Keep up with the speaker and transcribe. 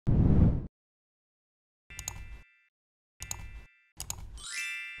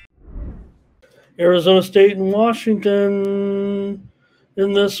Arizona State and Washington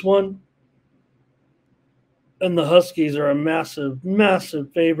in this one. And the Huskies are a massive,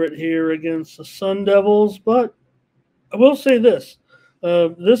 massive favorite here against the Sun Devils. But I will say this.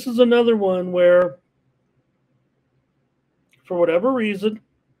 This is another one where, for whatever reason,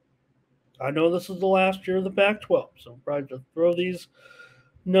 I know this is the last year of the Pac 12, so I'm probably to throw these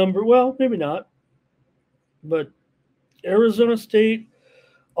well, maybe not, but Arizona State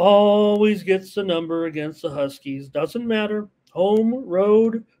always gets the number against the Huskies. Doesn't matter. Home,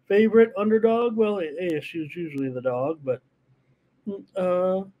 road, favorite, underdog. Well, ASU is usually the dog, but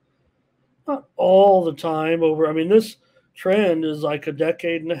uh, not all the time. I mean, this trend is like a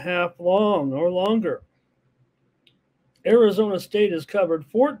decade and a half long or longer. Arizona State has covered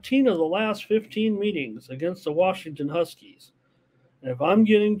 14 of the last 15 meetings against the Washington Huskies. And if I'm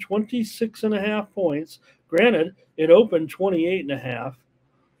getting 26 and a half points, granted, it opened 28 and a half,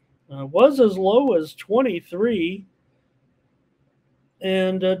 was as low as 23,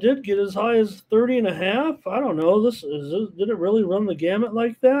 and did get as high as 30 and a half. I don't know. Did it really run the gamut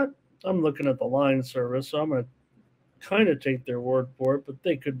like that? I'm looking at the line service, so I'm going to kind of take their word for it, but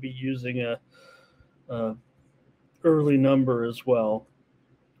they could be using a early number as well.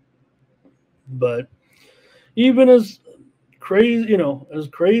 But even as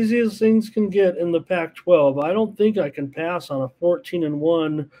crazy as things can get in the Pac-12, I don't think I can pass on a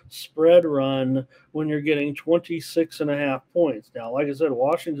 14-1 spread run when you're getting 26 and a half points. Now, like I said,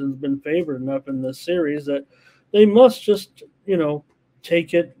 Washington's been favored enough in this series that they must just,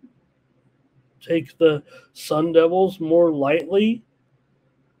 take the Sun Devils more lightly.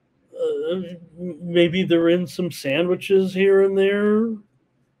 Maybe they're in some sandwiches here and there.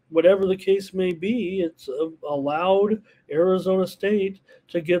 Whatever the case may be, it's allowed Arizona State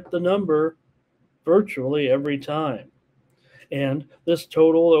to get the number virtually every time. And this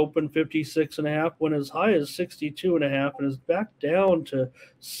total opened 56 and a half, went as high as 62 and a half, and is back down to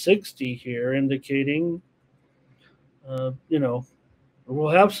 60 here, indicating, we'll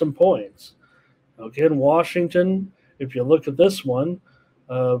have some points. Again, Washington, if you look at this one,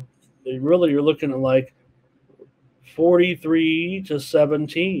 you're looking at like 43 to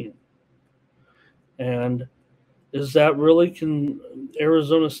 17. And is that really, can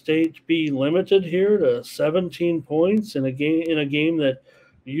Arizona State be limited here to 17 points in a game that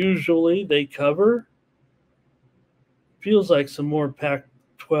usually they cover? Feels like some more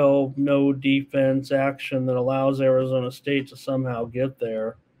Pac-12 no defense action that allows Arizona State to somehow get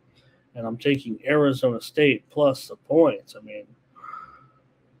there. And I'm taking Arizona State plus the points. I mean,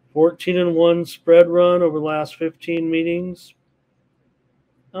 14-1 spread run over the last 15 meetings.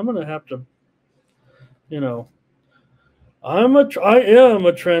 I'm going to have to, I am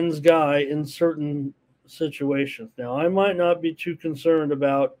a trends guy in certain situations. Now, I might not be too concerned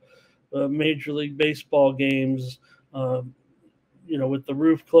about Major League Baseball games, with the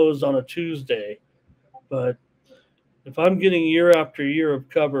roof closed on a Tuesday. But if I'm getting year after year of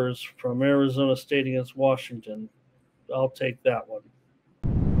covers from Arizona State against Washington, I'll take that one.